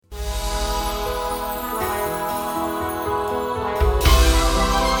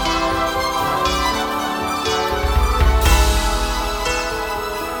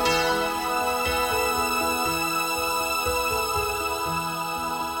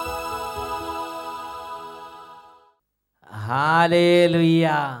Hallelujah,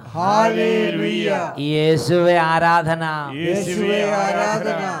 hallelujah. യേശുവേ ആരാധന. യേശുവേ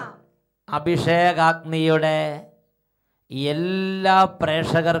ആരാധന. അഭിഷേകാഗ്നിയുടെ എല്ലാ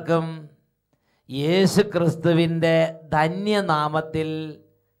പ്രേക്ഷകർക്കും യേശു ക്രിസ്തുവിൻ്റെ ധന്യനാമത്തിൽ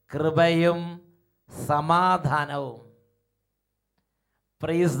കൃപയും സമാധാനവും.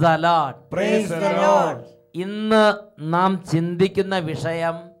 Praise the Lord. Praise the Lord. ഇന്ന് നാം ചിന്തിക്കുന്ന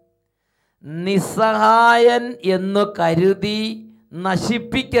വിഷയം നിസ്സഹായൻ എന്നു കരുതി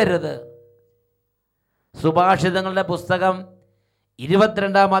നശിപ്പിക്കരുത്. സുഭാഷിതങ്ങളുടെ പുസ്തകം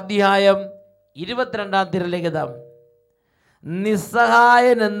 22-ാം അധ്യായം 22-ാം തിരുലിഖിതം.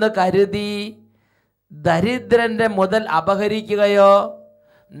 നിസ്സഹായൻ എന്ന് കരുതി ദരിദ്രന്റെ മുതൽ അപഹരിക്കുകയോ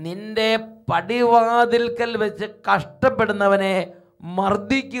നിന്റെ പടിവാതിൽക്കൽ വെച്ച് കഷ്ടപ്പെടുന്നവനെ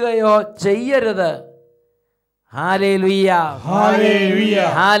മർദ്ദിക്കുകയോ ചെയ്യരുത്. ഹല്ലേലൂയ, ഹല്ലേലൂയ,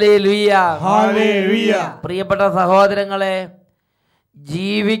 ഹല്ലേലൂയ, ഹല്ലേലൂയ. പ്രിയപ്പെട്ട സഹോദരങ്ങളെ,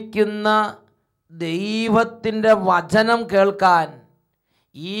 ജീവിക്കുന്ന ദൈവത്തിൻ്റെ വചനം കേൾക്കാൻ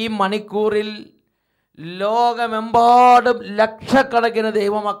ഈ മണിക്കൂറിൽ ലോകമെമ്പാടും ലക്ഷക്കണക്കിന്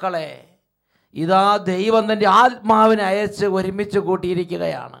ദൈവമക്കളെ ഇതാ ദൈവം തൻ്റെ ആത്മാവിനെ അയച്ച് ഒരുമിച്ച്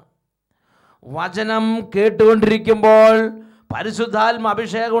കൂട്ടിയിരിക്കുകയാണ്. വചനം കേട്ടുകൊണ്ടിരിക്കുമ്പോൾ പരിശുദ്ധാത്മ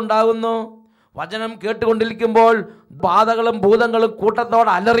അഭിഷേകം ഉണ്ടാകുന്നു. വചനം കേട്ടുകൊണ്ടിരിക്കുമ്പോൾ ബാധകളും ഭൂതങ്ങളും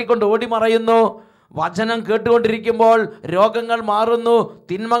കൂട്ടത്തോടെ അലറിക്കൊണ്ട് ഓടിമറയുന്നു. വചനം കേട്ടുകൊണ്ടിരിക്കുമ്പോൾ രോഗങ്ങൾ മാറുന്നു,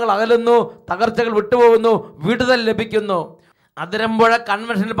 തിന്മകൾ അകലുന്നു, തകർച്ചകൾ വിട്ടുപോകുന്നു, വിടുതൽ ലഭിക്കുന്നു. അതിരമ്പുഴ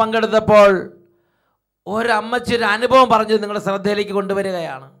കൺവെൻഷനിൽ പങ്കെടുത്തപ്പോൾ ഒരമ്മച്ചി ഒരു അനുഭവം പറഞ്ഞു നിങ്ങളുടെ ശ്രദ്ധയിലേക്ക്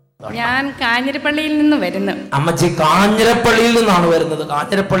കൊണ്ടുവരികയാണ്. ഞാൻ കാഞ്ഞിരപ്പള്ളിയിൽ നിന്ന് വരുന്നു. അമ്മച്ചി കാഞ്ഞിരപ്പള്ളിയിൽ നിന്നാണ് വരുന്നത്.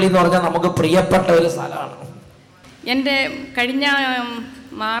 കാഞ്ഞിരപ്പള്ളി എന്ന് പറഞ്ഞാൽ നമുക്ക് പ്രിയപ്പെട്ട ഒരു സ്ഥലമാണ്. എൻ്റെ കഴിഞ്ഞ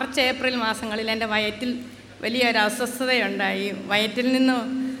മാർച്ച് ഏപ്രിൽ മാസങ്ങളിൽ എൻ്റെ വയറ്റിൽ വലിയൊരു അസ്വസ്ഥതയുണ്ടായി. വയറ്റിൽ നിന്ന്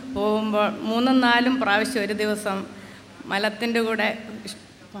പോകുമ്പോൾ 3-4 പ്രാവശ്യം ഒരു ദിവസം മലത്തിൻ്റെ കൂടെ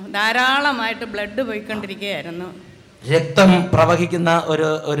ധാരാളമായിട്ട് ബ്ലഡ് പോയിക്കൊണ്ടിരിക്കുകയായിരുന്നു. രക്തം പ്രവഹിക്കുന്ന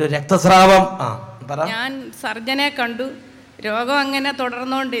ഒരു രക്തസ്രാവം. ഞാൻ സർജനെ കണ്ടു. രോഗം അങ്ങനെ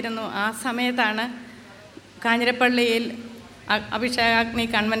തുടർന്നുകൊണ്ടിരുന്നു. ആ സമയത്താണ് കാഞ്ഞിരപ്പള്ളിയിൽ അഭിഷേകാഗ്നി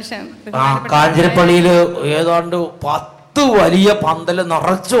കൺവെൻഷൻ. കാഞ്ഞിരപ്പള്ളിയിൽ ഏതാണ്ട് 10 വലിയ പന്തൽ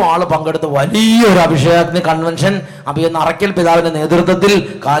നിറച്ചു ആള് പങ്കെടുത്ത് വലിയൊരു അഭിഷേകാഗ്നി കൺവെൻഷൻ നറയ്ക്കൽ പിതാവിന്റെ നേതൃത്വത്തിൽ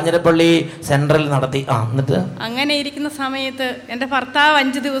കാഞ്ഞിരപ്പള്ളി സെൻട്രൽ നടത്തി. എന്നിട്ട് അങ്ങനെ ഇരിക്കുന്ന സമയത്ത് എൻ്റെ ഭർത്താവ്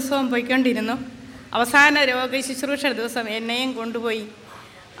 5 ദിവസവും പോയിക്കൊണ്ടിരുന്നു. അവസാന രോഗ ശുശ്രൂഷ ദിവസം എന്നെയും കൊണ്ടുപോയി.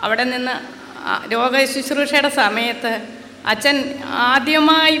 അവിടെ നിന്ന് രോഗ ശുശ്രൂഷയുടെ സമയത്ത് അച്ഛൻ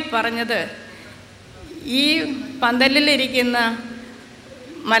ആദ്യമായി പറഞ്ഞത്, ഈ പന്തലിലിരിക്കുന്ന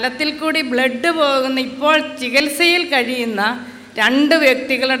മലത്തിൽ കൂടി ബ്ലഡ് പോകുന്ന ഇപ്പോൾ ചികിത്സയിൽ കഴിയുന്ന 2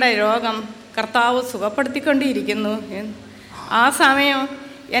 വ്യക്തികളുടെ രോഗം കർത്താവ് സുഖപ്പെടുത്തിക്കൊണ്ടിരിക്കുന്നു. ആ സമയം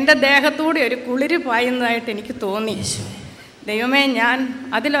എൻ്റെ ദേഹത്തൂടെ ഒരു കുളിര് പായുന്നതായിട്ട് എനിക്ക് തോന്നി. ദൈവമേ,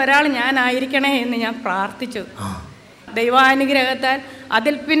 അതിലൊരാൾ ഞാനായിരിക്കണേ എന്ന് ഞാൻ പ്രാർത്ഥിച്ചു. ദൈവാനുഗ്രഹത്താൽ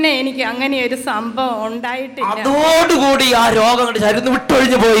അതിൽ പിന്നെ എനിക്ക് അങ്ങനെ ഒരു സംഭവം ഉണ്ടായിട്ടില്ല. അതോടുകൂടി ആ രോഗം ശരീരത്തിൽ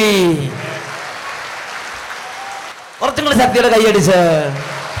വിട്ടൊഴിഞ്ഞു പോയി. കുറച്ചും കൂടെ ശക്തിയുടെ കൈയടിച്ച്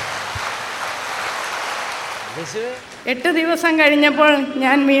 8 ദിവസം കഴിഞ്ഞപ്പോൾ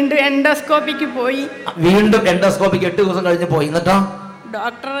ഞാൻ വീണ്ടും എൻഡോസ്കോപ്പിക്ക് പോയി. 8 ദിവസം കഴിഞ്ഞ് പോയി. എന്നിട്ടോ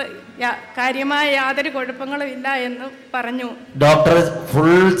ഡോക്ടർ കാര്യമായ യാതൊരു കുഴപ്പങ്ങളും ഇല്ല എന്ന് പറഞ്ഞു. ഡോക്ടർ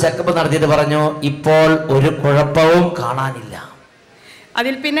ഫുൾ ചെക്കപ്പ് നടത്തിയിട്ട് പറഞ്ഞു ഇപ്പോൾ ഒരു കുഴപ്പവും കാണാനില്ല.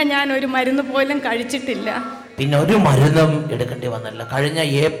 അതിൽ പിന്നെ ഞാൻ ഒരു മരുന്ന് പോലും കഴിച്ചിട്ടില്ല. പിന്നെ ഒരു മരുന്നും എടുക്കേണ്ടി വന്നില്ല. കഴിഞ്ഞ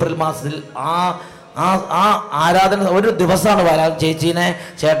ഏപ്രിൽ മാസത്തിൽ ആ ആരാധന ഒരു ദിവസമാണ് വരാൻ ചേച്ചീനെ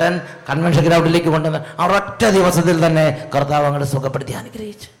ചേട്ടൻ കൺവെൻഷൻ ഗ്രൗണ്ടിലേക്ക് കൊണ്ടുവന്ന് ഒരൊറ്റ ദിവസത്തിൽ തന്നെ കർത്താവ് അങ്ങോട്ട് സുഖപ്പെടുത്തി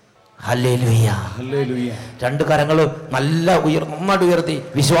അനുഗ്രഹിച്ചു. Hallelujah, hallelujah. 2 കരങ്ങളും നന്നായിട്ട് ഉയർത്തി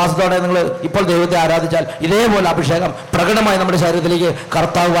വിശ്വാസത്തോടെ നിങ്ങൾ ഇപ്പോൾ ദൈവത്തെ ആരാധിച്ചാൽ ഇതേപോലെ അഭിഷേകം പ്രകടമായി നമ്മുടെ ശരീരത്തിലേക്ക്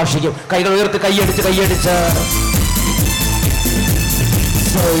കർത്താവ് വാർഷിക്കും. കൈകൾ ഉയർത്തി കൈയടിച്ച്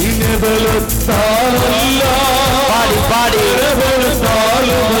പാടി പാടി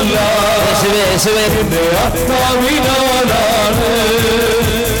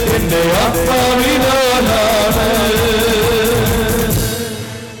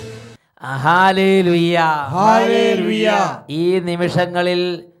ഹല്ലേലൂയ, ഹല്ലേലൂയ. ഈ നിമിഷങ്ങളിൽ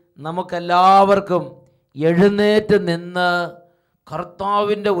നമുക്കെല്ലാവർക്കും എഴുന്നേറ്റ് നിന്ന്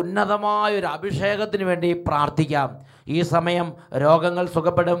കർത്താവിൻ്റെ ഉന്നതമായ ഒരു അഭിഷേകത്തിന് വേണ്ടി പ്രാർത്ഥിക്കാം. ഈ സമയം രോഗങ്ങൾ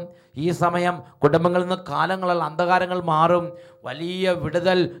സുഖപ്പെടും. ഈ സമയം കുടുംബങ്ങളിൽ നിന്ന് കാലങ്ങളുള്ള അന്ധകാരങ്ങൾ മാറും. വലിയ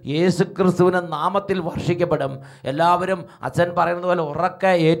വിടുതൽ യേശുക്രിസ്തുവിന്റെ നാമത്തിൽ വർഷിക്കപ്പെടും. എല്ലാവരും അച്ഛൻ പറയുന്നത് പോലെ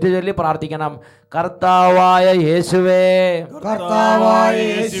ഉറക്കെ ഏറ്റുചൊല്ലി പ്രാർത്ഥിക്കണം. കർത്താവായ യേശുവേ, കർത്താവായ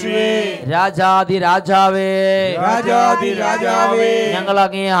യേശുവേ, രാജാതി രാജാവേ, രാജാതി രാജാവേ, ഞങ്ങൾ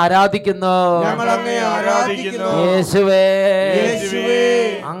അങ്ങേ ആരാധിക്കുന്നു. ഞങ്ങൾ അങ്ങേ ആരാധിക്കുന്നു. യേശുവേ, യേശുവേ,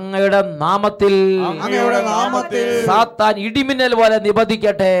 അങ്ങയുടെ നാമത്തിൽ അങ്ങയുടെ നാമത്തിൽ സാത്താൻ ഇടിമിന്നൽ പോലെ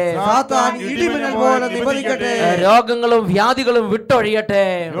നിബന്ധിക്കട്ടെ. സാത്താൻ ഇടിമിന്നൽ പോലെ നിബന്ധിക്കട്ടെ. രോഗങ്ങളും വ്യാധികളും വിട്ടൊഴിയട്ടെ.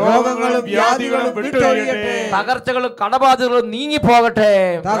 രോഗങ്ങളും വ്യാധികളും വിട്ടൊഴിയട്ടെ. തകർച്ചകളും കടബാധകളും നീങ്ങിപ്പോകട്ടെ.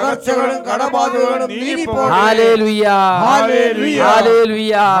 തകർച്ചകളും കടബാധകളും നീങ്ങിപ്പോകട്ടെ. ഹല്ലേലൂയ, ഹല്ലേലൂയ,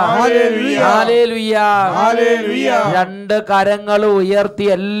 ഹല്ലേലൂയ, ഹല്ലേലൂയ, ഹല്ലേലൂയ. ഹല്ലേലൂയ. രണ്ട് കരങ്ങൾ ഉയർത്തി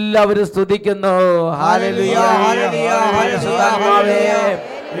എല്ലാവരും സ്തുതിക്കുന്നു. ഹല്ലേലൂയ, ഹല്ലേലൂയ, പരിശുദ്ധാത്മാവേ,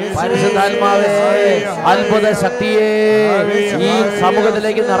 പരിശുദ്ധാത്മാവേ, അത്ഭുത ശക്തിയെ ഈ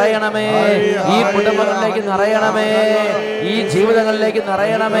സമൂഹത്തിലേക്ക് നിറയണമേ, ഈ കുടുംബങ്ങളിലേക്ക് നിറയണമേ, ഈ ജീവിതങ്ങളിലേക്ക്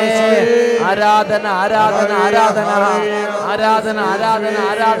നിറയണമേ. ആരാധന, ആരാധന, ആരാധന, ആരാധന, ആരാധന,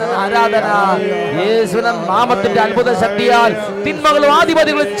 ആരാധന, ആരാധന. യേശുവിന്റെ നാമത്തിന്റെ അത്ഭുത ശക്തിയാൽ തിന്മകളും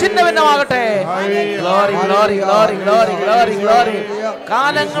ആധിപത്യങ്ങളും ചിഹ്നഭിന്നമാകട്ടെ. Glory, glory, glory, glory, glory, glory.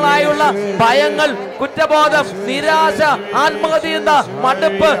 കാലങ്ങളായുള്ള ഭയങ്ങൾ, കുറ്റബോധം, നിരാശ, ആത്മഹത്യ,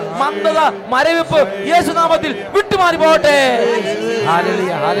 മടുപ്പ്, മന്ദത, മരവിപ്പ് യേശുനാമത്തിൽ വിട്ടുമാറി പോകട്ടെ.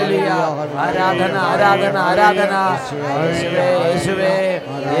 ഹല്ലേലൂയ, ഹല്ലേലൂയ. ആരാധന, ആരാധന, ആരാധന. യേശുവേ, യേശുവേ,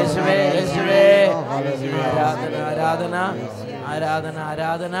 യേശുവേ, യേശുവേ. ആരാധന, ആരാധന, ആരാധന,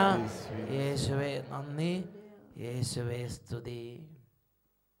 ആരാധന. യേശുവേ നന്ദി, യേശുവേ സ്തുതി.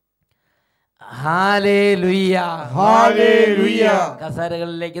 Hallelujah, hallelujah.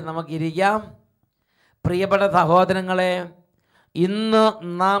 കസേരകളിലേക്ക് നമുക്ക് ഇരിക്കാം. പ്രിയപ്പെട്ട സഹോദരങ്ങളെ, ഇന്ന്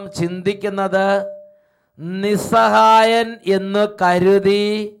നാം ചിന്തിക്കുന്നത് നിസ്സഹായൻ എന്ന് കരുതി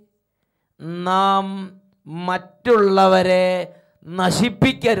നാം മറ്റുള്ളവരെ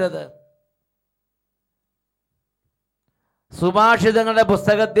നശിപ്പിക്കരുത്. സുഭാഷിതങ്ങളുടെ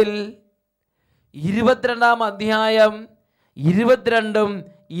പുസ്തകത്തിൽ 22-ാം അധ്യായം 22ഉം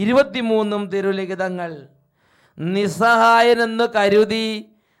 23ഉം തിരുലിഖിതങ്ങൾ. നിസ്സഹായനെന്ന് കരുതി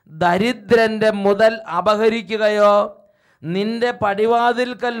ദരിദ്രന്റെ മുതൽ അപഹരിക്കുകയോ നിന്റെ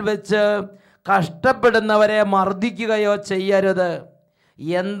പടിവാതിൽക്കൽ വെച്ച് കഷ്ടപ്പെടുന്നവരെ മർദ്ദിക്കുകയോ ചെയ്യരുത്.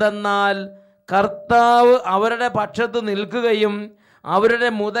 എന്തെന്നാൽ കർത്താവ് അവരുടെ പക്ഷത്ത് നിൽക്കുകയും അവരുടെ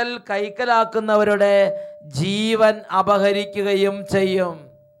മുതൽ കൈക്കലാക്കുന്നവരുടെ ജീവൻ അപഹരിക്കുകയും ചെയ്യും.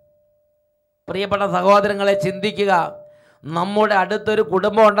 പ്രിയപ്പെട്ട സഹോദരങ്ങളെ, ചിന്തിക്കുക. നമ്മുടെ അടുത്തൊരു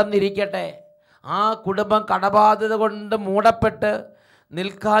കുടുംബം ഉണ്ടെന്നിരിക്കട്ടെ. ആ കുടുംബം കടബാധ്യത കൊണ്ട് മൂടപ്പെട്ട്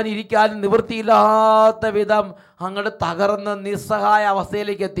നിൽക്കാനിരിക്കാനും നിവൃത്തിയില്ലാത്ത വിധം അങ്ങോട്ട് തകർന്ന് നിസ്സഹായ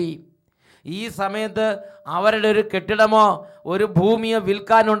അവസ്ഥയിലേക്ക് എത്തി. ഈ സമയത്ത് അവരുടെ ഒരു കെട്ടിടമോ ഒരു ഭൂമിയോ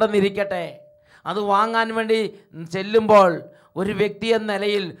വിൽക്കാനുണ്ടെന്നിരിക്കട്ടെ. അത് വാങ്ങാൻ വേണ്ടി ചെല്ലുമ്പോൾ ഒരു വ്യക്തി എന്ന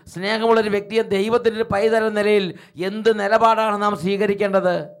നിലയിൽ, സ്നേഹമുള്ളൊരു വ്യക്തിയെ ദൈവത്തിൻ്റെ പൈതൽ എന്ന നിലയിൽ എന്ത് നിലപാടാണ് നാം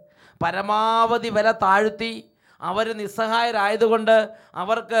സ്വീകരിക്കേണ്ടത്? പരമാവധി വില താഴ്ത്തി അവർ നിസ്സഹായരായതുകൊണ്ട്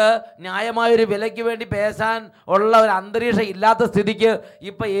അവർക്ക് ന്യായമായൊരു വിലയ്ക്ക് വേണ്ടി പേശാൻ ഉള്ള ഒരു അന്തരീക്ഷം ഇല്ലാത്ത സ്ഥിതിക്ക്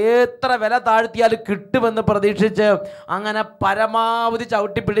ഇപ്പം എത്ര വില താഴ്ത്തിയാൽ കിട്ടുമെന്ന് പ്രതീക്ഷിച്ച് അങ്ങനെ പരമാവധി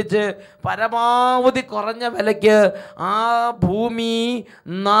ചവിട്ടിപ്പിടിച്ച് പരമാവധി കുറഞ്ഞ വിലയ്ക്ക് ആ ഭൂമി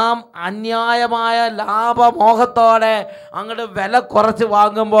നാം അന്യായമായ ലാഭമോഹത്തോടെ അങ്ങോട്ട് വില കുറച്ച്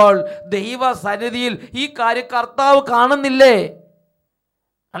വാങ്ങുമ്പോൾ ദൈവസന്നിധിയിൽ ഈ കാര്യം കർത്താവ് കാണുന്നില്ലേ?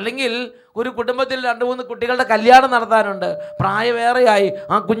 അല്ലെങ്കിൽ ഒരു കുടുംബത്തിൽ 2-3 കുട്ടികളുടെ കല്യാണം നടത്താനുണ്ട്, പ്രായമേറെയായി,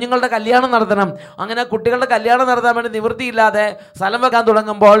 ആ കുഞ്ഞുങ്ങളുടെ കല്യാണം നടത്തണം. അങ്ങനെ കുട്ടികളുടെ കല്യാണം നടത്താൻ വേണ്ടി നിവൃത്തിയില്ലാതെ സ്ഥലം വെക്കാൻ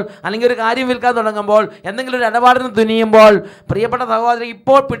തുടങ്ങുമ്പോൾ, അല്ലെങ്കിൽ ഒരു കാര്യം വിൽക്കാൻ തുടങ്ങുമ്പോൾ, എന്തെങ്കിലും ഒരു ഇടപാടിന് തുനിയുമ്പോൾ, പ്രിയപ്പെട്ട സഹോദരൻ,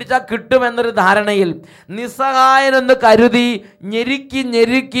 ഇപ്പോൾ പിടിച്ചാൽ കിട്ടുമെന്നൊരു ധാരണയിൽ നിസ്സഹായനെന്ന് കരുതി ഞെരുക്കി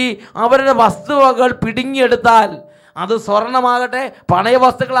ഞെരുക്കി അവരുടെ വസ്തുവകൾ പിടുങ്ങിയെടുത്താൽ, അത് സ്വർണമാകട്ടെ,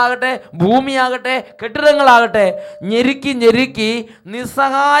 പണയവസ്തുക്കളാകട്ടെ, ഭൂമിയാകട്ടെ, കെട്ടിടങ്ങളാകട്ടെ, ഞെരുക്കി ഞെരുക്കി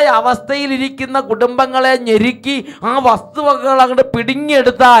നിസ്സഹായ അവസ്ഥയിലിരിക്കുന്ന കുടുംബങ്ങളെ ഞെരുക്കി ആ വസ്തുവകകൾ അങ്ങോട്ട്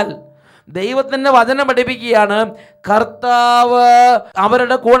പിടുങ്ങിയെടുത്താൽ, ദൈവത്തിൻ്റെ വചനം പഠിപ്പിക്കുകയാണ്, കർത്താവ്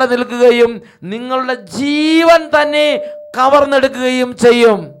അവരുടെ കൂടെ നിൽക്കുകയും നിങ്ങളുടെ ജീവൻ തന്നെ കവർന്നെടുക്കുകയും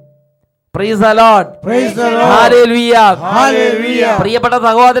ചെയ്യും. Praise the Lord. Praise the Lord. Hallelujah. Hallelujah. പ്രിയപ്പെട്ട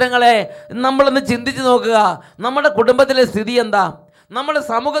സഹോദരങ്ങളെ, നമ്മളൊന്ന് ചിന്തിച്ചു നോക്കുക. നമ്മുടെ കുടുംബത്തിലെ സ്ഥിതി എന്താ? നമ്മുടെ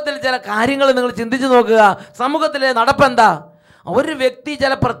സമൂഹത്തിൽ ചില കാര്യങ്ങൾ നിങ്ങൾ ചിന്തിച്ചു നോക്കുക. സമൂഹത്തിലെ നടപ്പെന്താ? ഒരു വ്യക്തി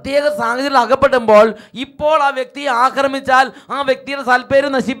ചില പ്രത്യേക സാഹചര്യത്തിൽ അകപ്പെടുമ്പോൾ ഇപ്പോൾ ആ വ്യക്തിയെ ആക്രമിച്ചാൽ ആ വ്യക്തിയുടെ സൽപ്പേര്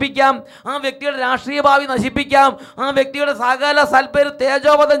നശിപ്പിക്കാം, ആ വ്യക്തിയുടെ രാഷ്ട്രീയ ഭാവി നശിപ്പിക്കാം, ആ വ്യക്തിയുടെ സകല സൽപ്പേര്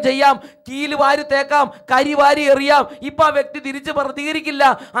തേജോവധം ചെയ്യാം, കീല് വാരി തേക്കാം, കരി വാരി എറിയാം. ഇപ്പം ആ വ്യക്തി തിരിച്ച് പ്രതികരിക്കില്ല,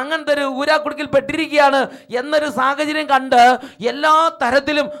 അങ്ങനത്തെ ഒരു ഊരാക്കുടുക്കിൽ പെട്ടിരിക്കുകയാണ് എന്നൊരു സാഹചര്യം കണ്ട് എല്ലാ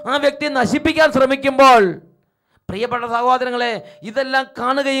തരത്തിലും ആ വ്യക്തിയെ നശിപ്പിക്കാൻ ശ്രമിക്കുമ്പോൾ, പ്രിയപ്പെട്ട സഹോദരങ്ങളെ, ഇതെല്ലാം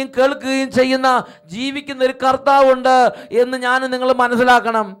കാണുകയും കേൾക്കുകയും ചെയ്യുന്ന ജീവിക്കുന്ന ഒരു കർത്താവുണ്ട് എന്ന് ഞാൻ നിങ്ങൾ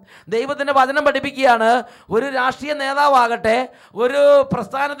മനസ്സിലാക്കണം. ദൈവത്തിൻ്റെ വചനം പഠിപ്പിക്കുകയാണ്, ഒരു രാഷ്ട്രീയ നേതാവാകട്ടെ, ഒരു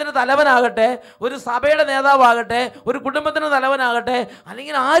പ്രസ്ഥാനത്തിൻ്റെ തലവനാകട്ടെ, ഒരു സഭയുടെ നേതാവാകട്ടെ, ഒരു കുടുംബത്തിൻ്റെ തലവനാകട്ടെ,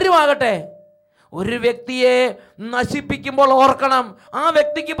 അല്ലെങ്കിൽ ആരുമാകട്ടെ, ഒരു വ്യക്തിയെ നശിപ്പിക്കുമ്പോൾ ഓർക്കണം, ആ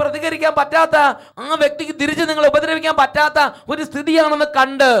വ്യക്തിക്ക് പ്രതികരിക്കാൻ പറ്റാത്ത, ആ വ്യക്തിക്ക് തിരിച്ച് നിങ്ങൾ ഉപദ്രവിക്കാൻ പറ്റാത്ത ഒരു സ്ഥിതിയാണെന്ന്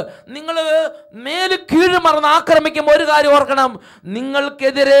കണ്ട് നിങ്ങൾ മേല് കീഴ് മറന്ന് ആക്രമിക്കുമ്പോൾ ഒരു കാര്യം ഓർക്കണം,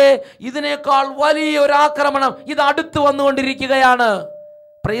 നിങ്ങൾക്കെതിരെ ഇതിനേക്കാൾ വലിയൊരു ആക്രമണം ഇത് അടുത്ത് വന്നുകൊണ്ടിരിക്കുകയാണ്.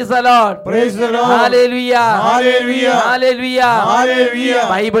 Praise the Lord. Praise the Lord. Hallelujah. Hallelujah. Hallelujah. Hallelujah.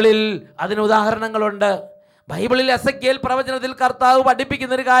 ബൈബിളിൽ അതിന് ഉദാഹരണങ്ങളുണ്ട്. ബൈബിളിൽ എസെക്കിയേൽ പ്രവചനത്തിൽ കർത്താവ്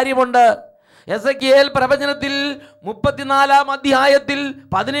പഠിപ്പിക്കുന്ന ഒരു കാര്യമുണ്ട്. എസെക്കിയേൽ പ്രവചനത്തിൽ 34-ാം അധ്യായത്തിൽ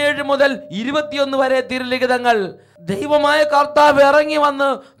 17 മുതൽ 21 വരെ തിരുലിഖിതങ്ങൾ. ദൈവമായ കർത്താവ് ഇറങ്ങി വന്ന്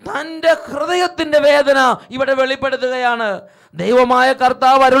തൻ്റെ ഹൃദയത്തിൻ്റെ വേദന ഇവിടെ വെളിപ്പെടുത്തുകയാണ്. ദൈവമായ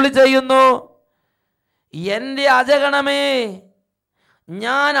കർത്താവ് അരുളി ചെയ്യുന്നു, എൻ്റെ അജഗണമേ,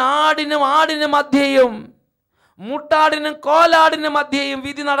 ഞാൻ ആടിനും മധ്യയും മുട്ടാടിനും കോലാടിനും മധ്യയും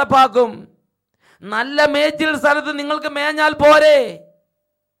വിധി നടപ്പാക്കും. നല്ല മേച്ചിൽ സ്ഥലത്ത് നിങ്ങൾക്ക് മേഞ്ഞാൽ പോരെ?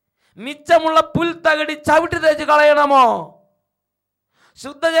 മിച്ചമുള്ള പുൽത്തകടി ചവിട്ടി തേച്ച് കളയണമോ?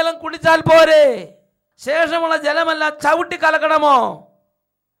 ശുദ്ധജലം കുടിച്ചാൽ പോരെ? ശേഷമുള്ള ജലമെല്ലാം ചവിട്ടി കലക്കണമോ?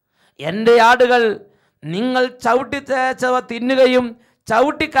 എൻ്റെ ആടുകൾ നിങ്ങൾ ചവിട്ടി തേച്ചവ തിന്നുകയും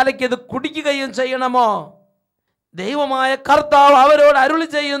ചവിട്ടി കലക്കിയത് കുടിക്കുകയും ചെയ്യണമോ? ദൈവമായ കർത്താവ് അവരോട് അരുളി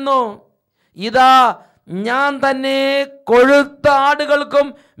ചെയ്യുന്നു, ഇതാ ഞാൻ തന്നെ കൊഴുത്ത ആടുകൾക്കും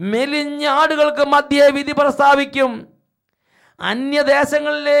മെലിഞ്ഞ ആടുകൾക്കും മധ്യേ വിധി പ്രസ്താവിക്കും.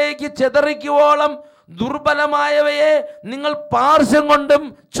 അന്യദേശങ്ങളിലേക്ക് ചെതറിക്കുവോളം ദുർബലമായവയെ നിങ്ങൾ പാർശ്വം കൊണ്ടും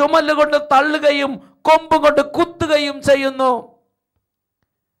ചുമലുകൊണ്ടും തള്ളുകയും കൊമ്പ് കൊണ്ട് കുത്തുകയും ചെയ്യുന്നു.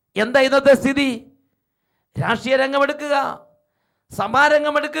 എന്താ ഇന്നത്തെ സ്ഥിതി? രാഷ്ട്രീയ രംഗമെടുക്കുക,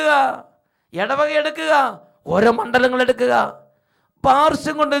 സഭാരംഗം എടുക്കുക, ഇടവക എടുക്കുക, ഓരോ മണ്ഡലങ്ങൾ എടുക്കുക,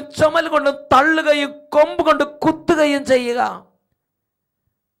 പാർശ്വം കൊണ്ടും ചുമൽ കൊണ്ടും തള്ളുകയും കൊമ്പ് കൊണ്ട് കുത്തുകയും ചെയ്യുക.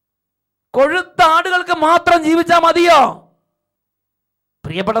 കൊഴുത്ത ആടുകൾക്ക് മാത്രം ജീവിച്ചാൽ മതിയോ?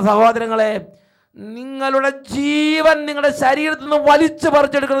 പ്രിയപ്പെട്ട സഹോദരങ്ങളെ, നിങ്ങളുടെ ജീവൻ നിങ്ങളുടെ ശരീരത്തിൽ നിന്ന് വലിച്ചു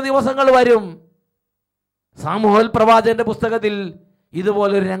പറിച്ചെടുക്കുന്ന ദിവസങ്ങൾ വരും. സാമുവേൽ പ്രവാചകന്റെ പുസ്തകത്തിൽ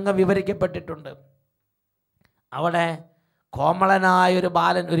ഇതുപോലൊരു രംഗം വിവരിക്കപ്പെട്ടിട്ടുണ്ട്. അവിടെ കോമളനായൊരു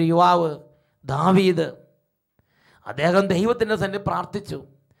ബാലൻ, ഒരു യുവാവ് ദാവീദ്, അദ്ദേഹം ദൈവത്തിൻ്റെ സന്നിധിയിൽ പ്രാർത്ഥിച്ചു.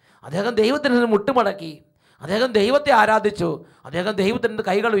 അദ്ദേഹം ദൈവത്തിന് മുട്ടുമടക്കി. അദ്ദേഹം ദൈവത്തെ ആരാധിച്ചു. അദ്ദേഹം ദൈവത്തിൻ്റെ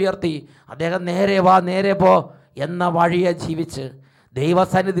കൈകൾ ഉയർത്തി. അദ്ദേഹം നേരെ വാ നേരെ പോ എന്ന വഴിയെ ജീവിച്ച്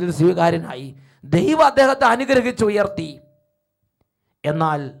ദൈവസന്നിധിയിൽ സ്വീകാര്യനായി. ദൈവം അദ്ദേഹത്തെ അനുഗ്രഹിച്ച് ഉയർത്തി.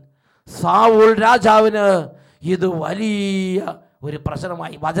 എന്നാൽ സാവൂൾ രാജാവിന് ഇത് വലിയ ഒരു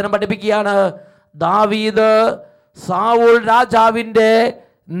പ്രശ്നമായി. വചനം പഠിപ്പിക്കുകയാണ്, ദാവീദ് സാവൂൾ രാജാവിൻ്റെ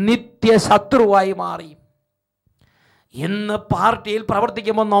നിത്യശത്രുവായി മാറി. ഇന്ന് പാർട്ടിയിൽ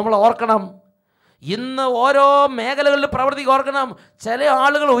പ്രവർത്തിക്കുമ്പോൾ നമ്മൾ ഓർക്കണം, ഇന്ന് ഓരോ മേഖലകളിൽ പ്രവർത്തിക്കുക ഓർക്കണം. ചില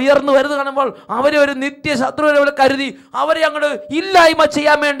ആളുകൾ ഉയർന്നു വരുന്നത് കാണുമ്പോൾ അവരെ ഒരു നിത്യശത്രുവിനെ കരുതി അവരെ അങ്ങോട്ട് ഇല്ലായ്മ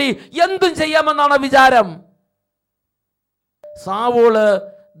ചെയ്യാൻ വേണ്ടി എന്തും ചെയ്യാമെന്നാണ് വിചാരം. സാവൂള്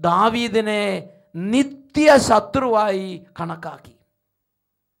ദാവീദിനെ നിത്യശത്രുവായി കണക്കാക്കി.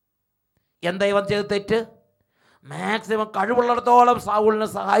 എന്താ ഇവൻ ചെയ്ത് തെറ്റ്? മാക്സിമം കഴിവുള്ളിടത്തോളം സാവൂളിനെ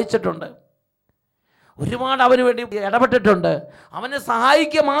സഹായിച്ചിട്ടുണ്ട്. ഒരുപാട് അവന് വേണ്ടി ഇടപെട്ടിട്ടുണ്ട്. അവനെ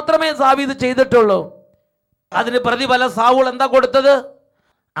സഹായിക്കുക മാത്രമേ ദാവീദ് ചെയ്തിട്ടുള്ളൂ. അതിന് പ്രതിഫലം സാവൂൾ എന്താ കൊടുത്തത്?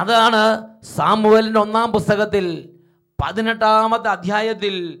 അതാണ് സാമുവേലിൻ്റെ 1-ാം പുസ്തകത്തിൽ 18-ാമത്തെ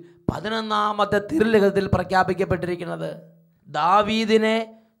അധ്യായത്തിൽ 11-ാമത്തെ തിരുലിഖിതത്തിൽ പ്രഖ്യാപിക്കപ്പെട്ടിരിക്കുന്നത്. ദാവീദിനെ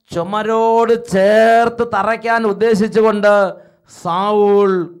ചുമരോട് ചേർത്ത് തറയ്ക്കാൻ ഉദ്ദേശിച്ചുകൊണ്ട്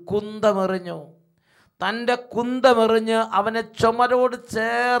സാവൂൾ കുന്തമെറിഞ്ഞു. തൻ്റെ കുന്തമെറിഞ്ഞ് അവനെ ചുമരോട്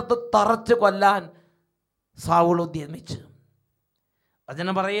ചേർത്ത് തറച്ച് കൊല്ലാൻ സാവൂൾ ഉദ്യമിച്ചു.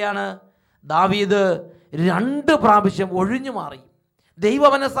 വചനം പറയുകയാണ്, ദാവീദ് 2 പ്രാവശ്യം ഒഴിഞ്ഞു മാറി. ദൈവം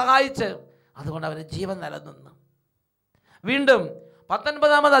അവനെ സഹായിച്ച്, അതുകൊണ്ട് അവന് ജീവൻ നിലനിന്നു. വീണ്ടും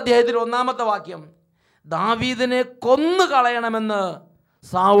 19-ാമത്തെ അധ്യായത്തിൽ 1-ാമത്തെ വാക്യം, ദാവീദിനെ കൊന്നു കളയണമെന്ന്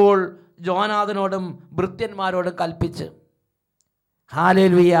സാവൂൾ ജോനാഥനോടും ഭൃത്യന്മാരോടും കൽപ്പിച്ച്.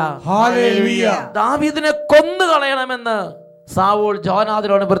 ഹല്ലേലൂയ, ഹല്ലേലൂയ. ദാവീദിനെ കൊന്നു കളയണമെന്ന് സാവൂൾ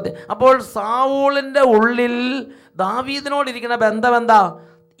ജോനാഥനോട് അപ്പോൾ സാവൂളിൻ്റെ ഉള്ളിൽ ദാവീദിനോടിരിക്കുന്ന ബന്ധം എന്താ?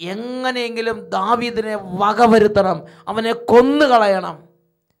 എങ്ങനെയെങ്കിലും ദാവീദിനെ വകവരുത്തണം, അവനെ കൊന്നു കളയണം.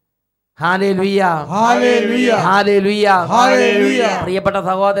 ഹല്ലേലൂയ, ഹല്ലേലൂയ, ഹല്ലേലൂയ, ഹല്ലേലൂയ. പ്രിയപ്പെട്ട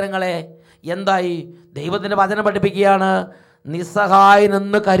സഹോദരങ്ങളെ, എന്തായി? ദൈവത്തിൻ്റെ വചനം പഠിപ്പിക്കുകയാണ്,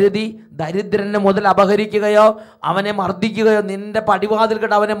 നിസ്സഹായനെന്ന് കരുതി ദരിദ്രന് മുതൽ അപഹരിക്കുകയോ അവനെ മർദ്ദിക്കുകയോ നിന്റെ പടിവാതിൽ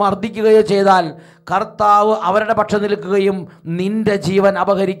കിട്ട് അവനെ മർദ്ദിക്കുകയോ ചെയ്താൽ കർത്താവ് അവരുടെ പക്ഷം നിൽക്കുകയും നിന്റെ ജീവൻ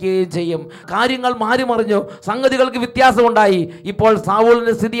അപഹരിക്കുകയും ചെയ്യും. കാര്യങ്ങൾ മാറിമറിഞ്ഞു, സംഗതികൾക്ക് വ്യത്യാസമുണ്ടായി. ഇപ്പോൾ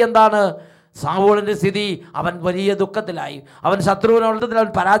സാവൂളിൻ്റെ സ്ഥിതി എന്താണ്? സാവൂളിൻ്റെ സ്ഥിതി, അവൻ വലിയ ദുഃഖത്തിലായി. അവൻ ശത്രുവിനോളത്തിൽ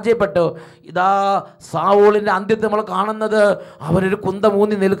അവൻ പരാജയപ്പെട്ടു. ഇതാ സാവൂളിൻ്റെ അന്ത്യത്തിൽ നമ്മൾ കാണുന്നത് അവനൊരു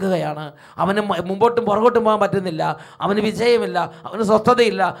കുന്തമൂന്നി നിൽക്കുകയാണ്. അവന് മുമ്പോട്ടും പുറകോട്ടും പോകാൻ പറ്റുന്നില്ല. അവന് വിജയമില്ല, അവന്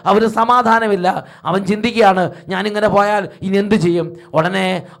സ്വസ്ഥതയില്ല, അവന് സമാധാനമില്ല. അവൻ ചിന്തിക്കുകയാണ്, ഞാനിങ്ങനെ പോയാൽ ഇനി എന്തു ചെയ്യും? ഉടനെ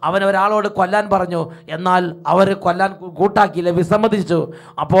അവൻ ഒരാളോട് കൊല്ലാൻ പറഞ്ഞു. എന്നാൽ അവർ കൊല്ലാൻ കൂട്ടാക്കിയില്ല, വിസമ്മതിച്ചു.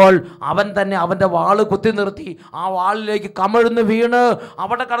 അപ്പോൾ അവൻ തന്നെ അവൻ്റെ വാള് കുത്തി നിർത്തി ആ വാളിലേക്ക് കമിഴ്ന്ന് വീണ്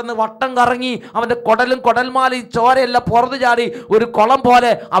അവിടെ കടന്ന് വട്ടം കറങ്ങി അവൻ്റെ കുടലും കുടൽമാലയും ചോരയെല്ലാം പുറത്തു ചാടി ഒരു കുളം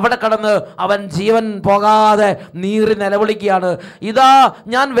പോലെ അവിടെ കടന്ന് അവൻ ജീവൻ പോകാതെ നീറി നിലവിളിക്കുകയാണ്. ഇതാ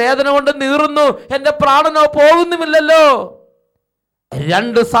ഞാൻ വേദന കൊണ്ട് നീറുന്നു, എൻ്റെ പ്രാണനോ പോകുന്നുമില്ലല്ലോ.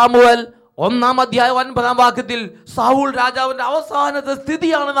 2 സാമുവേൽ 1-ാം അധ്യായം 9-ാം വാക്യത്തിൽ സൗൽ രാജാവിൻ്റെ അവസാനത്തെ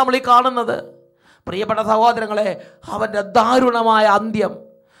സ്ഥിതിയാണ് നമ്മൾ ഈ കാണുന്നത്. പ്രിയപ്പെട്ട സഹോദരങ്ങളെ, അവൻ്റെ ദാരുണമായ അന്ത്യം.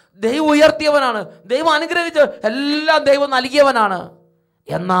 ദൈവം ഉയർത്തിയവനാണ്, ദൈവം അനുഗ്രഹിച്ച് എല്ലാം ദൈവം നൽകിയവനാണ്.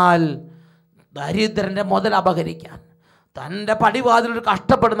 എന്നാൽ ദരിദ്രൻ്റെ മുതൽ അപഹരിക്കാൻ, തൻ്റെ പടിവാതിൽ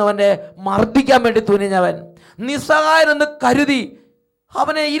കഷ്ടപ്പെടുന്നവൻ്റെ മർദ്ദിക്കാൻ വേണ്ടി തുനിഞ്ഞവൻ, നിസ്സഹായനെന്ന് കരുതി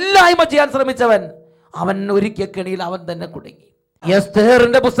അവനെ ഇല്ലായ്മ ചെയ്യാൻ ശ്രമിച്ചവൻ, അവൻ ഒരിക്കൽ കെണിയിൽ അവൻ തന്നെ കുടുങ്ങി.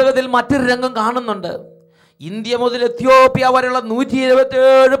 എസ്തേറിൻ്റെ പുസ്തകത്തിൽ മറ്റൊരു രംഗം കാണുന്നുണ്ട്. ഇന്ത്യ മുതൽ എത്യോപ്യ വരെയുള്ള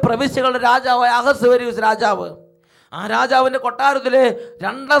 127 പ്രവിശ്യകളുടെ രാജാവായ അഹസ്വേരോസ് രാജാവ്, ആ രാജാവിൻ്റെ കൊട്ടാരത്തിലെ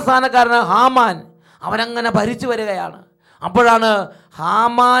 2ാം സ്ഥാനക്കാരനായ ഹാമാൻ, അവനങ്ങനെ ഭരിച്ചു വരികയാണ്. അപ്പോഴാണ്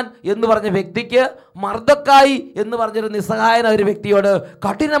ഹാമാൻ എന്ന് പറഞ്ഞ വ്യക്തിക്ക് മർദ്ദക്കായി എന്ന് പറഞ്ഞൊരു നിസ്സഹായനായ ഒരു വ്യക്തിയോട്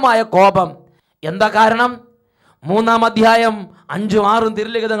കഠിനമായ കോപം. എന്താ കാരണം? 3-ാം അധ്യായം 5-6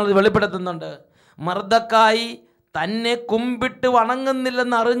 തിരുലിഖിതങ്ങൾ വെളിപ്പെടുത്തുന്നുണ്ട്. മർദ്ദക്കായി തന്നെ കുമ്പിട്ട്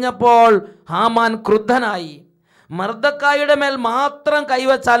വണങ്ങുന്നില്ലെന്ന് അറിഞ്ഞപ്പോൾ ഹാമാൻ ക്രുദ്ധനായി. മർദ്ദക്കായുടെ മേൽ മാത്രം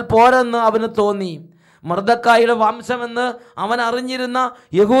കൈവച്ചാൽ പോരെന്ന് അവന് തോന്നി. മർദ്ദക്കായുടെ വംശമെന്ന് അവൻ അറിഞ്ഞിരുന്ന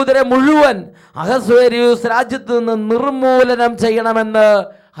യഹൂദരെ മുഴുവൻ അഹസ്വേരോസ് രാജ്യത്ത് നിന്ന് നിർമൂലനം ചെയ്യണമെന്ന്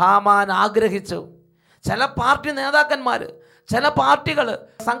ഹാമാൻ ആഗ്രഹിച്ചു. ചില പാർട്ടി നേതാക്കന്മാർ, ചില പാർട്ടികൾ,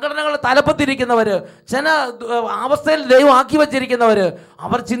 സംഘടനകൾ തലപ്പത്തിരിക്കുന്നവർ, ചില അവസ്ഥയിൽ ദൈവം ആക്കി വച്ചിരിക്കുന്നവർ,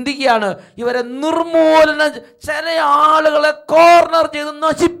 അവർ ചിന്തിക്കുകയാണ് ഇവരെ നിർമൂലനം, ചില ആളുകളെ കോർണർ ചെയ്ത്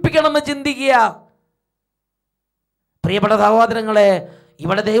നശിപ്പിക്കണമെന്ന് ചിന്തിക്കുക. പ്രിയപ്പെട്ട സഹോദരങ്ങളെ,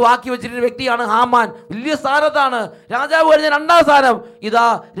 ഇവിടെ ദൈവാക്കി വെച്ചിരുന്ന വ്യക്തിയാണ് ഹാമാൻ. വലിയ സ്ഥാനത്താണ്, രാജാവ് കഴിഞ്ഞ 2ാം സ്ഥാനം. ഇതാ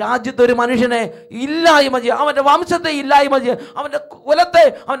രാജ്യത്ത് ഒരു മനുഷ്യനെ ഇല്ലായ്മ ചെയ്യുക, അവൻ്റെ വംശത്തെ ഇല്ലായ്മ ചെയ്യുക, അവൻ്റെ കുലത്തെ,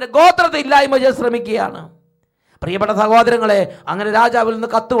 അവൻ്റെ ഗോത്രത്തെ ഇല്ലായ്മ ചെയ്യാൻ ശ്രമിക്കുകയാണ്. പ്രിയപ്പെട്ട സഹോദരങ്ങളെ, അങ്ങനെ രാജാവിൽ നിന്ന്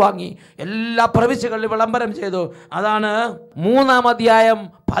കത്ത് വാങ്ങി എല്ലാ പ്രവിശ്യകളിലും വിളംബരം ചെയ്തു. അതാണ് 3-ാം അധ്യായം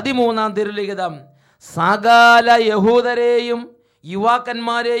 13-ാം തിരുലിഖിതം. സകല യഹൂദരെയും,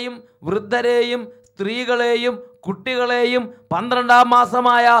 യുവാക്കന്മാരെയും, വൃദ്ധരെയും, സ്ത്രീകളെയും, കുട്ടികളെയും 12-ാം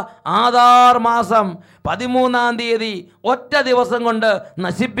മാസമായ ആദാർ മാസം 13-ാം തീയതി ഒറ്റ ദിവസം കൊണ്ട്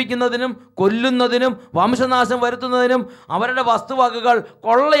നശിപ്പിക്കുന്നതിനും കൊല്ലുന്നതിനും വംശനാശം വരുത്തുന്നതിനും അവരുടെ വസ്തുവകകൾ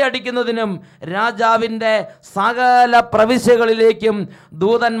കൊള്ളയടിക്കുന്നതിനും രാജാവിൻ്റെ സകല പ്രവിശ്യകളിലേക്കും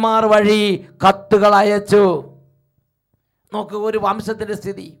ദൂതന്മാർ വഴി കത്തുകൾ അയച്ചു. നോക്ക് ഒരു വംശത്തിൻ്റെ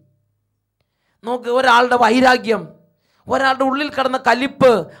സ്ഥിതി, നോക്ക് ഒരാളുടെ വൈരാഗ്യം, ഒരാളുടെ ഉള്ളിൽ കിടന്ന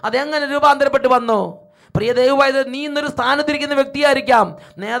കലിപ്പ്, അതെങ്ങനെ രൂപാന്തരപ്പെട്ട് വന്നു? പ്രിയ ദൈവമായത്, നീ ഇന്നൊരു സ്ഥാനത്തിരിക്കുന്ന വ്യക്തിയായിരിക്കാം,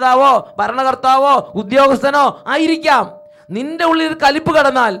 നേതാവോ ഭരണകർത്താവോ ഉദ്യോഗസ്ഥനോ ആയിരിക്കാം. നിന്റെ ഉള്ളിൽ ഒരു കലിപ്പ്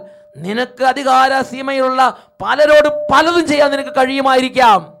കടന്നാൽ നിനക്ക് അധികാര സീമയിലുള്ള പലരോട് പലതും ചെയ്യാൻ നിനക്ക്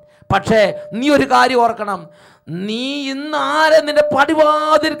കഴിയുമായിരിക്കാം. പക്ഷേ നീ ഒരു കാര്യം ഓർക്കണം, നീ ഇന്ന് ആരെ നിന്റെ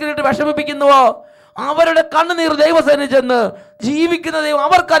പടിവാതിൽക്കിട്ട് വിഷമിപ്പിക്കുന്നുവോ അവരുടെ കണ്ണുനീർ ദൈവസേന ചെന്ന് ജീവിക്കുന്ന ദൈവം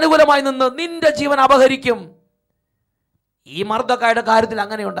അവർക്ക് അനുകൂലമായി നിന്ന് നിന്റെ ജീവൻ അപഹരിക്കും. ഈ മർദ്ദക്കായുടെ കാര്യത്തിൽ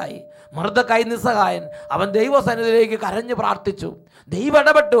അങ്ങനെ ഉണ്ടായി. മർദ്ദക്കായി നിസ്സഹായൻ, അവൻ ദൈവസന്നിധിയിലേക്ക് കരഞ്ഞു പ്രാർത്ഥിച്ചു, ദൈവം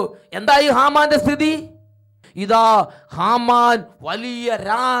ഇടപെട്ടു. എന്തായി ഹാമാന്റെ സ്ഥിതി? ഇതാ ഹാമാൻ വലിയ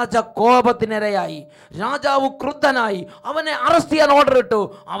രാജകോപത്തിനിരയായി, രാജാവ് ക്രുദ്ധനായി, അവനെ അറസ്റ്റ് ചെയ്യാൻ ഓർഡർ ഇട്ടു.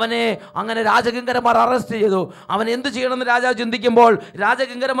 അവനെ അങ്ങനെ രാജകിങ്കരന്മാർ അറസ്റ്റ് ചെയ്തു. അവൻ എന്ത് ചെയ്യണമെന്ന് രാജാവ് ചിന്തിക്കുമ്പോൾ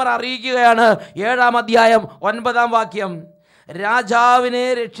രാജകിങ്കരന്മാർ അറിയിക്കുകയാണ്. 7-ാം അധ്യായം 9-ാം വാക്യം. രാജാവിനെ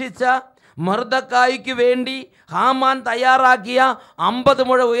രക്ഷിച്ച മർദ്ദക്കായിക്ക് വേണ്ടി ഹാമാൻ തയ്യാറാക്കിയ 50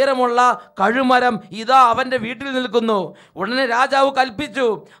 മുഴ ഉയരമുള്ള കഴുമരം ഇതാ അവൻ്റെ വീട്ടിൽ നിൽക്കുന്നു. ഉടനെ രാജാവ് കൽപ്പിച്ചു,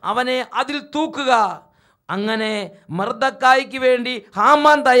 അവനെ അതിൽ തൂക്കുക. അങ്ങനെ മർദ്ദക്കായിക്ക് വേണ്ടി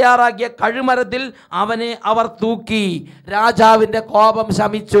ഹാമാൻ തയ്യാറാക്കിയ കഴുമരത്തിൽ അവനെ അവർ തൂക്കി. രാജാവിൻ്റെ കോപം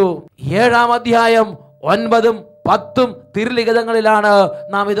ശമിച്ചു. 7-ാം അധ്യായം 9-ഉം 10-ഉം തിരുലിഖിതങ്ങളിലാണ്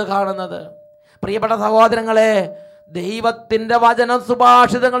നാം ഇത് കാണുന്നത്. പ്രിയപ്പെട്ട സഹോദരങ്ങളെ, ദൈവത്തിൻ്റെ വചനം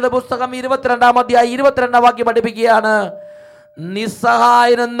സുഭാഷിതങ്ങളുടെ പുസ്തകം 22-ാം അധ്യായം 22-ാം വാക്യം പഠിപ്പിക്കുകയാണ്.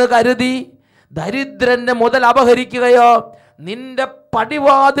 നിസ്സഹായനെന്ന് കരുതി ദരിദ്രന്റെ മുതൽ അപഹരിക്കുകയോ നിന്റെ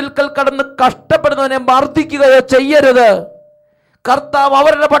പടിവാതിൽക്കൽ കടന്ന് കഷ്ടപ്പെടുന്നവനെ മർദ്ദിക്കുകയോ ചെയ്യരുത്. കർത്താവ്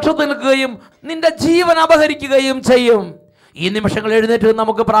അവരുടെ പക്ഷത്ത് നിൽക്കുകയും നിന്റെ ജീവൻ അപഹരിക്കുകയും ചെയ്യും. ഈ നിമിഷങ്ങൾ എഴുന്നേറ്റ്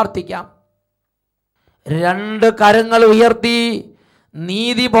നമുക്ക് പ്രാർത്ഥിക്കാം. 2 കരങ്ങൾ ഉയർത്തി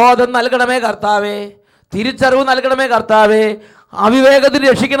നീതിബോധം നൽകണമേ കർത്താവേ, തിരിച്ചറിവ് നൽകണമേ കർത്താവേ, അവിവേകത്തിൽ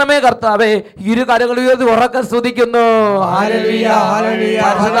രക്ഷിക്കണമേ കർത്താവേ. 2 കരങ്ങൾ ഉയർത്തി ഉറക്കെ സ്തുതിക്കുന്നു.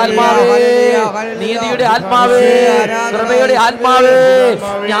 പരിശുദ്ധാത്മാവേ, നീതിയുടെ ആത്മാവേ, കൃപയുടെ ആത്മാവേ,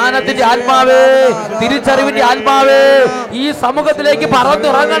 ജ്ഞാനത്തിന്റെ ആത്മാവേ, തിരിച്ചറിവിന്റെ ആത്മാവേ, ഈ സമൂഹത്തിലേക്ക്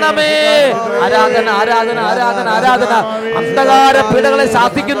പറന്നുറങ്ങണമേ. ആരാധന ആരാധന ആരാധന ആരാധന. അന്ധകാര പീഡകളെ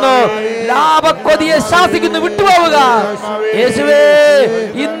ശാസിക്കുന്നു, ലാഭക്കൊതിയെ ശാസിക്കുന്നു, വിട്ടുപോവുക യേശുവേ.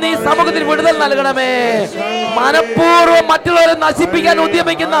 ഇന്ന് ഈ സമൂഹത്തിൽ വിടുതൽ നൽകണമേ. മനഃപൂർവ്വം മറ്റുള്ളവരെ നശിപ്പിക്കാൻ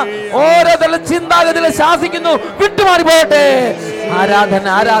ഉദ്യമിക്കുന്ന ഓരോ തല ചിന്താഗതികളെ ശാസിക്കുന്നു, വിട്ടുമാറി പോകട്ടെ. ആരാധന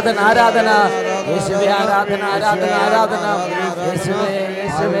ആരാധന ആരാധന യേശുവേ, ആരാധന ആരാധന ആരാധന യേശുവേ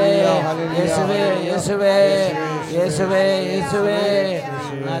യേശുവേ യേശുവേ യേശുവേ യേശുവേ യേശുവേ.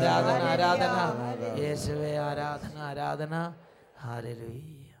 ആരാധന ആരാധന യേശുവേ, ആരാധന ആരാധന. Hallelujah.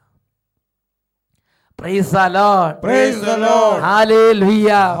 Praise the Lord. Praise the Lord.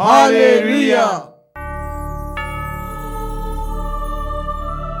 Hallelujah. Hallelujah.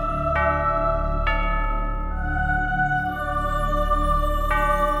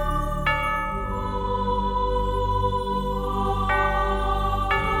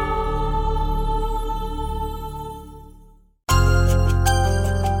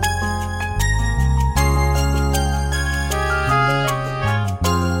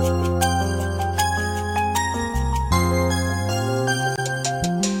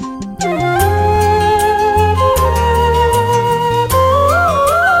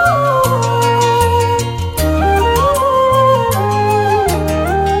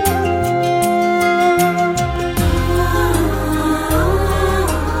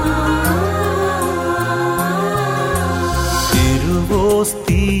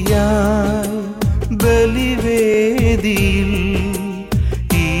 ബലിവേദിയിൽ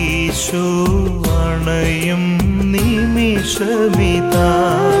ഈശോ അണയും നിമിഷമിതാ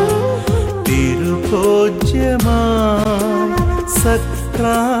തിരുഭോജ്യമാം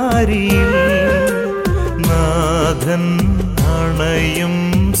സക്രാരിയിൽ നാഥൻ അണയും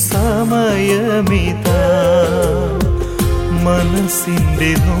സമയമിതാ.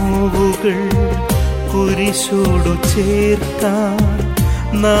 മനസ്സിൻ്റെ നോവുകൾ കുരിശോടു ചേർക്കാൻ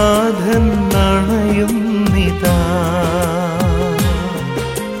നാഥൻ അണയുന്നിതാ.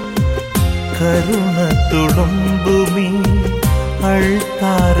 കരുണ തുളുമ്പുമീ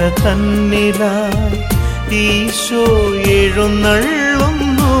അൾത്താര തന്നിലായി ഈശോ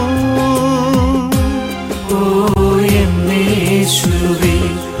എഴുന്നള്ളുന്നു. ഓ എന്നേശുവേ,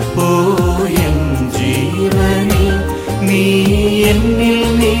 ഓ എൻ ജീവനേ, നീ എന്നിൽ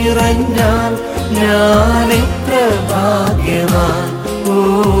നിറഞ്ഞാൽ ഞാൻ എത്ര ഭാഗ്യവാൻ. ഓ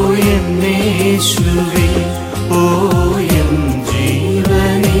എന്നേശുവേ, ഓ എൻ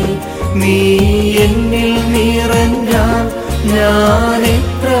ജീവനേ, നീ എന്നിൽ നിറഞ്ഞാൽ ഞാൻ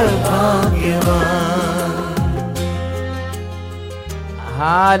എത്ര ഭാഗ്യവാൻ.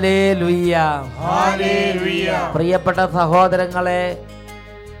 ഹല്ലേലൂയ. ഹല്ലേലൂയ. പ്രിയപ്പെട്ട സഹോദരങ്ങളെ,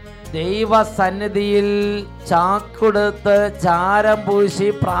 ദൈവസന്നിധിയിൽ ചാക്കുടുത്ത് ചാരം പൂശി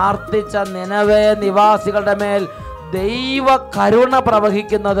പ്രാർത്ഥിച്ച നിനവേ നിവാസികളുടെ മേൽ ദൈവ കരുണ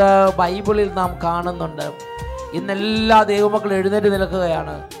പ്രവഹിക്കുന്നത് ബൈബിളിൽ നാം കാണുന്നുണ്ട്. ഇന്നെല്ലാ ദൈവമക്കളും എഴുന്നേറ്റ്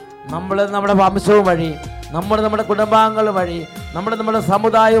നിൽക്കുകയാണ്. നമ്മൾ നമ്മുടെ വംശവും വഴി, നമ്മുടെ കുടുംബാംഗങ്ങളും വഴി, നമ്മുടെ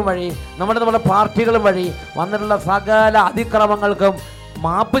സമുദായവും വഴി, നമ്മുടെ പാർട്ടികളും വഴി വന്നിട്ടുള്ള സകല അതിക്രമങ്ങൾക്കും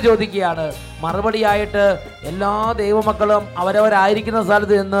മാപ്പ് ചോദിക്കുകയാണ്. മറുപടിയായിട്ട് എല്ലാ ദൈവമക്കളും അവരവരായിരിക്കുന്ന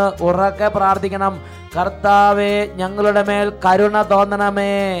സ്ഥലത്ത് നിന്ന് ഉറക്കെ പ്രാർത്ഥിക്കണം. കർത്താവേ, ഞങ്ങളുടെ മേൽ കരുണ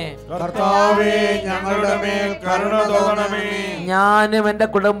തോന്നണമേ. കർത്താവേ, ഞങ്ങളുടെ മേൽ കരുണ തോന്നണമേ. ഞാനും എൻ്റെ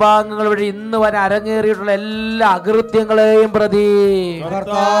കുടുംബാംഗങ്ങൾ വഴി ഇന്ന് വരെ അരങ്ങേറിയിട്ടുള്ള എല്ലാ അകൃത്യങ്ങളെയും പ്രതി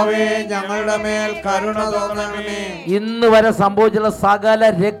കർത്താവേ, ഞങ്ങളുടെ മേൽ കരുണ തോന്നണമേ. ഇന്ന് വരെ സംഭവിച്ചുള്ള സകല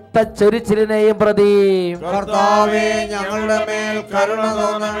രക്തച്ചൊരിച്ചിലിനെയും പ്രതി കർത്താവേ, ഞങ്ങളുടെ മേൽ കരുണ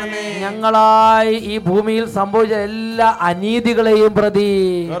തോന്നണമേ. ഞങ്ങളായി ഈ ഭൂമിയിൽ സംഭവിച്ച എല്ലാ അനീതികളെയും പ്രതി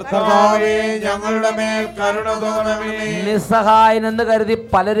കർത്താവേ, ഞങ്ങളുടെ മേൽ കരുണ തോന്നണമേ. നിസ്സഹായനെന്ന് കരുതി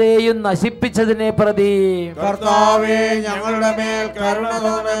പലരെയും നശിപ്പിച്ചതിനെ പ്രതി കർത്താവേ ഞങ്ങളുടെ മേൽ കരുണ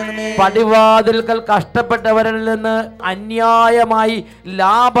തോന്നണമേ. പടിവാതിൽക്കൽ കഷ്ടപ്പെട്ടവരിൽ നിന്ന് അന്യായമായി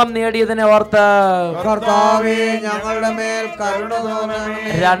ലാഭം നേടിയതിനെ ഓർത്ത് കർത്താവേ ഞങ്ങളുടെ മേൽ കരുണ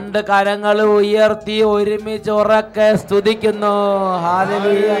തോന്നണമേ. രണ്ട് കരങ്ങൾ ഉയർത്തി ഒരുമിച്ച് ഉറക്കെ സ്തുതിക്കുന്നു.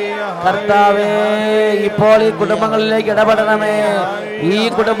 ഹല്ലേലൂയ. കർത്താവേ, ഇപ്പോൾ ഈ കുടുംബങ്ങളിലേക്ക് ഇടപെടണമേ. ഈ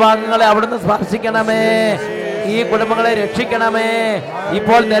കുടുംബാംഗങ്ങളെ അവിടുന്ന് സ്പർശിക്കണമേ. ഈ കുടുംബങ്ങളെ രക്ഷിക്കണമേ.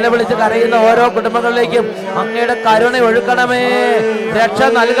 ഇപ്പോൾ നിലവിളിച്ച് കരയുന്ന ഓരോ കുടുംബങ്ങളിലേക്കും അങ്ങയുടെ കരുണ ഒഴുക്കണമേ. രക്ഷ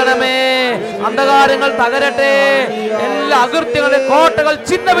നൽകണമേ. അന്ധകാരങ്ങൾ തകരട്ടെ. എല്ലാ അകൃത്യങ്ങളുടെ കോട്ടകൾ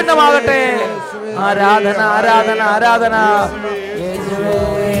ചിന്ന ഭിന്നമാകട്ടെ. ആരാധന, ആരാധന, ആരാധന. യേശുവേ,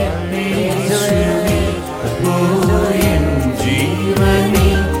 യേശുവേ. ജീവനേ,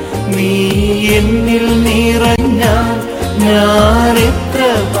 നീ എന്നിൽ നിറഞ്ഞാൽ ഞാൻ എത്ര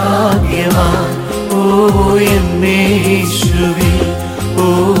ഭാഗ്യവാൻ. ഓ എന്നെ യേശുവേ, ഓ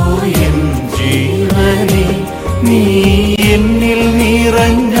എൻ ജീവനേ, നീ എന്നിൽ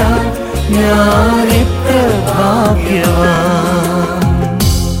നിറഞ്ഞാൽ ഞാൻ